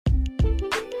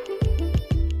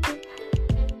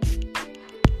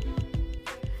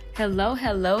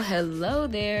Hello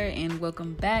there, and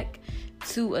welcome back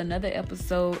to another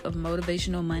episode of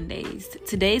Motivational Mondays.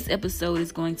 Today's episode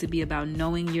is going to be about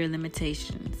knowing your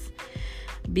limitations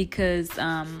because,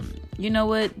 you know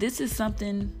what, this is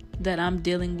something that I'm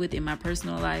dealing with in my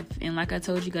personal life. And like I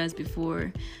told you guys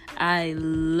before, I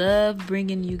love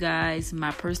bringing you guys my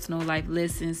personal life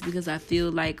lessons because I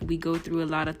feel like we go through a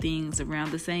lot of things around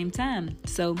the same time.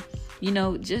 So,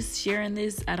 just sharing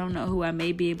this, I don't know who I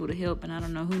may be able to help and I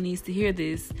don't know who needs to hear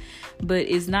this, but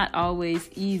it's not always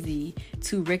easy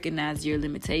to recognize your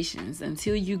limitations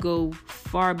until you go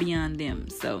far beyond them.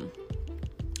 So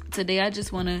today I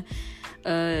just want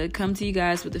to come to you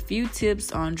guys with a few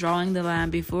tips on drawing the line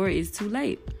before it's too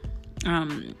late.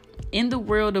 In the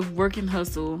world of work and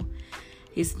hustle,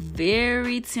 it's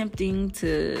very tempting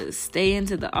to stay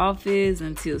into the office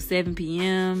until 7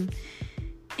 p.m.,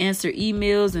 answer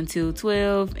emails until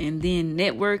 12, and then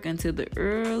network until the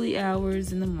early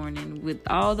hours in the morning with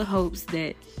all the hopes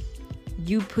that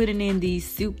you putting in these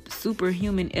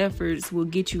superhuman efforts will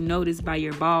get you noticed by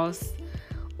your boss,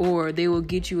 or they will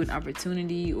get you an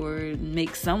opportunity or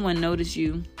make someone notice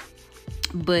you.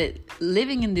 But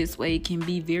living in this way can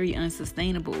be very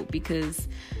unsustainable because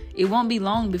it won't be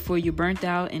long before you're burnt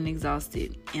out and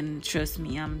exhausted. And trust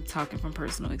me, I'm talking from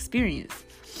personal experience.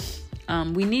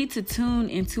 We need to tune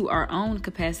into our own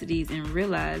capacities and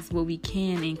realize what we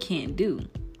can and can't do,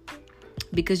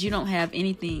 because you don't have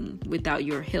anything without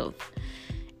your health.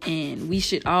 And we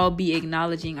should all be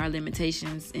acknowledging our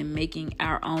limitations and making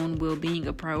our own well-being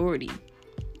a priority.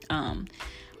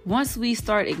 Once we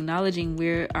start acknowledging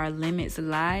where our limits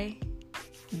lie,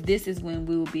 this is when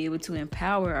we will be able to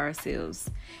empower ourselves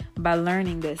by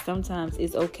learning that sometimes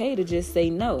it's okay to just say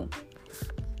no.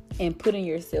 And putting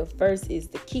yourself first is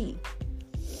the key.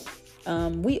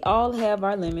 We all have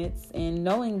our limits, and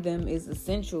knowing them is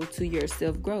essential to your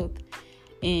self-growth.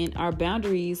 And our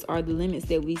boundaries are the limits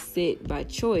that we set by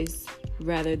choice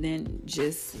rather than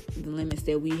just the limits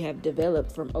that we have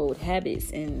developed from old habits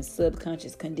and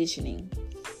subconscious conditioning.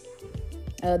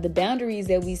 The boundaries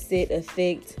that we set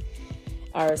affect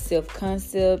our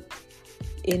self-concept,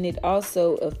 and it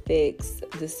also affects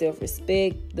the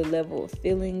self-respect, the level of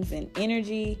feelings and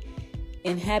energy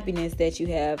and happiness that you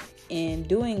have. And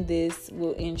doing this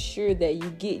will ensure that you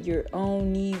get your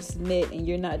own needs met and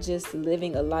you're not just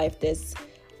living a life that's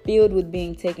filled with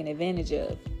being taken advantage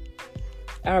of.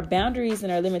 Our boundaries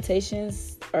and our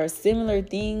limitations are similar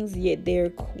things, yet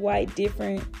they're quite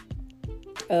different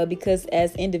because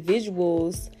as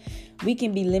individuals, we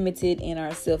can be limited in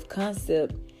our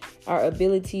self-concept, our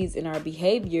abilities, and our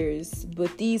behaviors,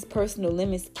 but these personal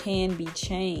limits can be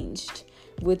changed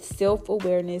with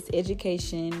self-awareness,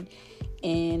 education,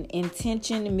 and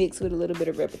intention mixed with a little bit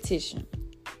of repetition.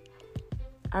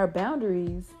 Our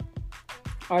boundaries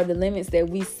are the limits that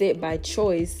we set by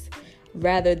choice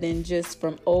rather than just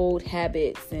from old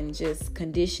habits and just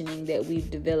conditioning that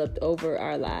we've developed over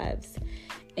our lives.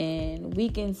 And we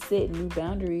can set new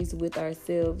boundaries with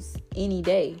ourselves any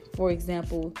day. For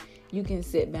example, you can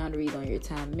set boundaries on your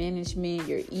time management,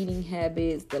 your eating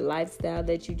habits, the lifestyle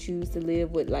that you choose to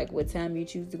live with, like what time you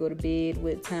choose to go to bed,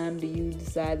 what time do you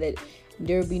decide that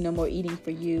there will be no more eating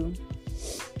for you.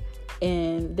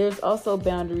 And there's also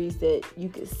boundaries that you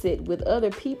could set with other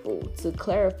people to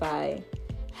clarify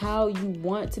how you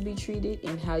want to be treated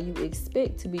and how you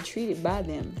expect to be treated by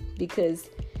them. Because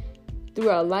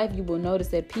throughout life, you will notice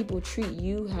that people treat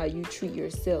you how you treat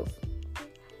yourself.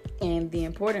 And the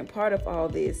important part of all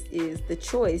this is the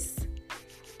choice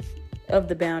of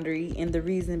the boundary and the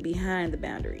reason behind the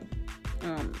boundary.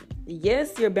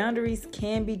 Yes, your boundaries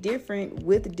can be different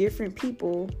with different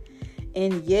people.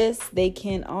 And yes, they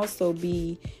can also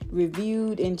be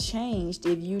reviewed and changed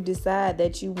if you decide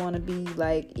that you want to be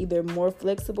like either more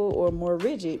flexible or more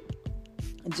rigid,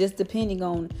 just depending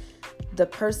on the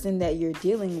person that you're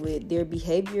dealing with, their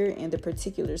behavior, and the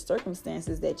particular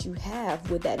circumstances that you have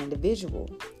with that individual.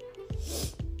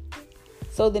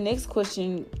 So the next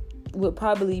question would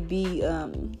probably be,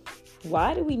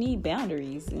 why do we need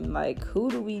boundaries? And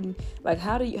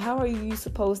how are you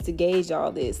supposed to gauge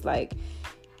all this? Like,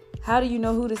 how do you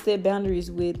know who to set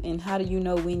boundaries with, and how do you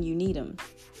know when you need them?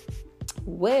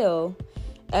 Well,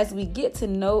 as we get to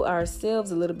know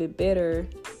ourselves a little bit better,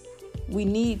 we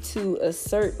need to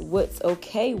assert what's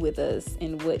okay with us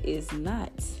and what is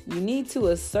not. You need to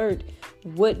assert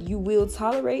what you will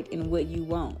tolerate and what you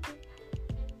won't.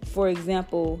 For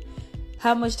example,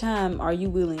 how much time are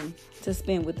you willing to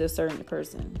spend with a certain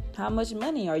person? How much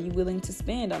money are you willing to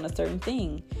spend on a certain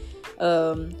thing?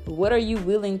 What are you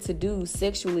willing to do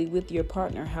sexually with your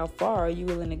partner? How far are you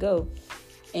willing to go?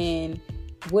 And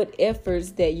what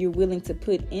efforts that you're willing to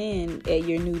put in at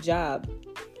your new job.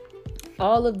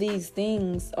 All of these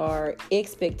things are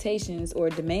expectations or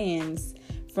demands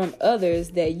from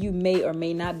others that you may or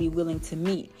may not be willing to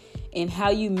meet. And how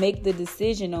you make the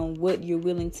decision on what you're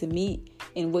willing to meet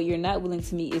and what you're not willing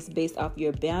to meet is based off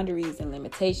your boundaries and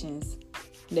limitations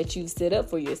that you've set up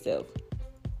for yourself.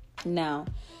 Now,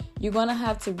 you're going to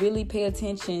have to really pay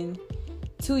attention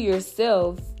to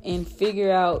yourself and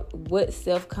figure out what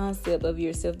self-concept of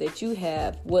yourself that you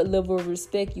have, what level of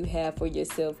respect you have for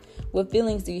yourself, what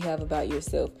feelings do you have about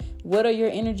yourself, what are your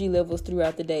energy levels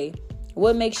throughout the day,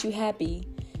 what makes you happy,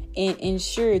 and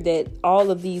ensure that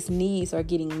all of these needs are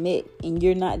getting met and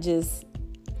you're not just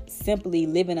simply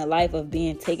living a life of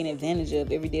being taken advantage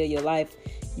of every day of your life.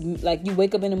 Like you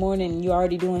wake up in the morning and you're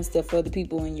already doing stuff for other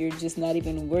people and you're just not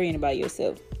even worrying about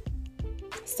yourself.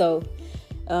 So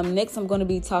next I'm going to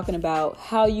be talking about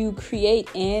how you create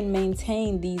and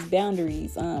maintain these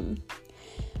boundaries.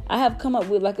 I have come up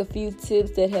with like a few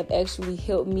tips that have actually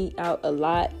helped me out a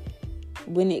lot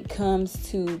when it comes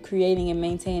to creating and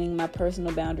maintaining my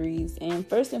personal boundaries. And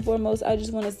first and foremost, I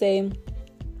just want to say,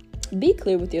 be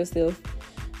clear with yourself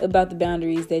about the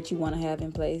boundaries that you want to have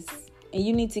in place. And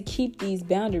you need to keep these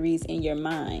boundaries in your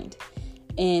mind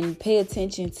and pay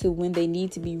attention to when they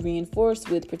need to be reinforced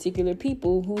with particular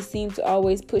people who seem to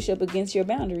always push up against your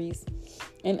boundaries.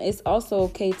 And it's also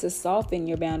okay to soften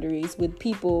your boundaries with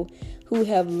people who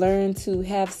have learned to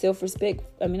have self-respect.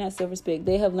 I mean, not self-respect.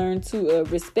 They have learned to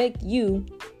respect you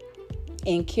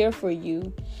and care for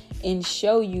you and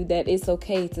show you that it's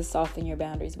okay to soften your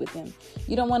boundaries with them.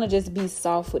 You don't want to just be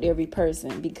soft with every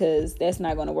person because that's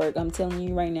not going to work. I'm telling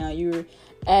you right now, you're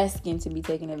asking to be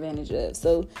taken advantage of.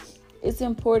 So it's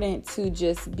important to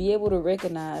just be able to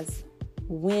recognize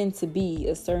when to be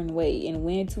a certain way and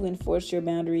when to enforce your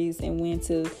boundaries and when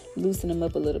to loosen them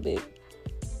up a little bit.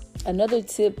 Another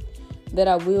tip that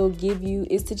I will give you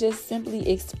is to just simply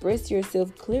express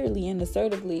yourself clearly and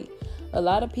assertively. A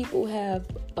lot of people have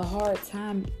a hard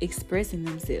time expressing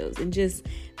themselves and just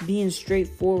being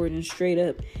straightforward and straight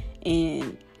up.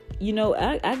 And, you know,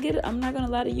 I get it. I'm not going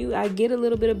to lie to you. I get a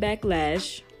little bit of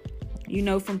backlash, you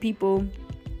know, from people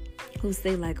who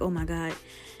say like, oh my God,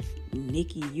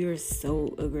 Nikki, you're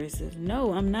so aggressive.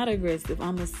 No, I'm not aggressive.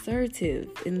 I'm assertive.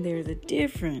 And there's a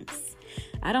difference.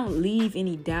 I don't leave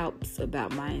any doubts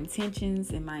about my intentions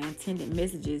and my intended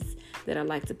messages that I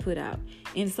like to put out.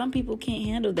 And some people can't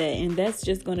handle that. And that's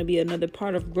just going to be another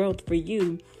part of growth for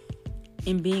you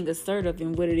in being assertive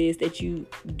in what it is that you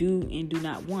do and do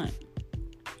not want.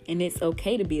 And it's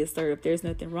okay to be assertive. There's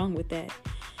nothing wrong with that.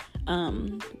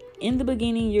 In the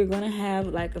beginning, you're going to have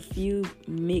like a few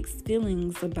mixed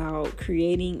feelings about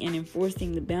creating and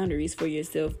enforcing the boundaries for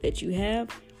yourself that you have.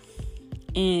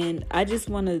 And I just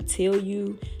want to tell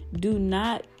you, do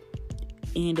not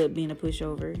end up being a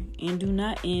pushover and do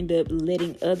not end up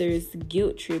letting others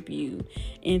guilt trip you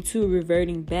into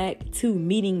reverting back to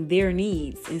meeting their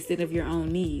needs instead of your own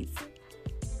needs.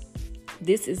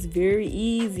 This is very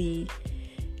easy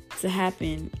to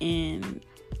happen, and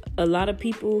a lot of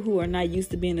people who are not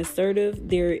used to being assertive,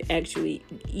 they're actually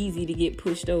easy to get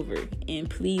pushed over and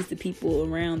please the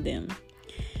people around them.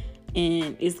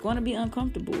 And it's going to be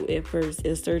uncomfortable at first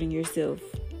asserting yourself.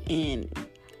 And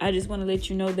I just want to let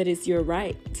you know that it's your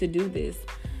right to do this.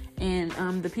 And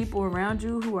the people around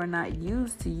you who are not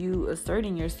used to you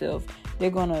asserting yourself, they're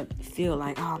going to feel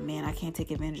like, oh man, I can't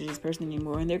take advantage of this person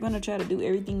anymore. And they're going to try to do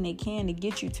everything they can to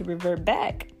get you to revert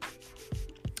back.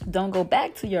 Don't go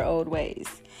back to your old ways.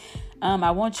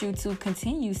 I want you to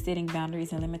continue setting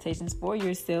boundaries and limitations for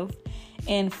yourself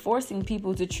and forcing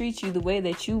people to treat you the way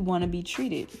that you want to be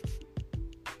treated.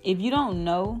 If you don't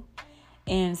know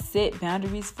and set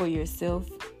boundaries for yourself,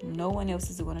 no one else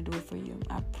is going to do it for you.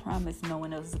 I promise no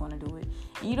one else is going to do it.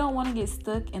 And you don't want to get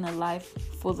stuck in a life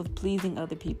full of pleasing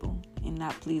other people and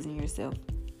not pleasing yourself.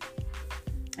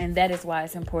 And that is why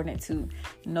it's important to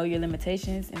know your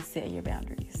limitations and set your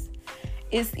boundaries.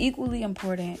 It's equally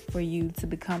important for you to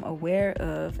become aware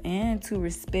of and to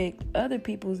respect other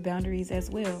people's boundaries as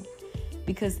well,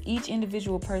 because each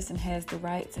individual person has the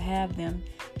right to have them,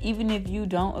 even if you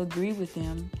don't agree with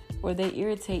them or they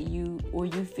irritate you or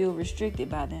you feel restricted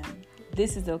by them.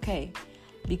 This is okay,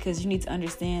 because you need to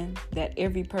understand that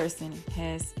every person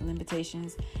has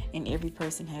limitations and every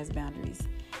person has boundaries.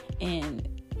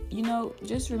 And, you know,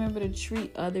 just remember to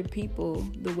treat other people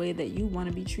the way that you want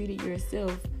to be treated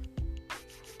yourself.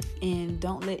 And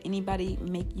don't let anybody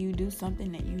make you do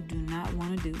something that you do not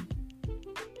want to do.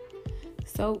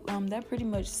 So that pretty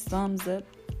much sums up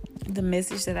the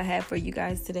message that I have for you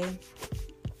guys today.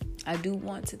 I do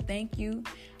want to thank you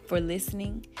for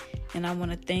listening. And I want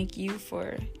to thank you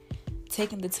for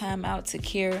taking the time out to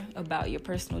care about your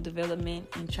personal development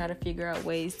and try to figure out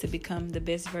ways to become the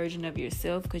best version of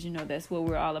yourself, because that's what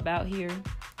we're all about here.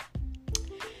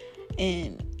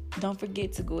 And don't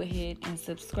forget to go ahead and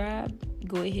subscribe.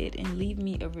 Go ahead and leave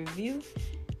me a review.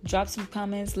 Drop some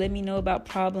comments. Let me know about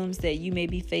problems that you may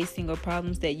be facing or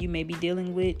problems that you may be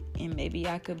dealing with, and maybe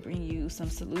I could bring you some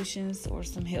solutions or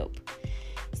some help.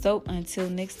 So until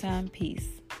next time, peace.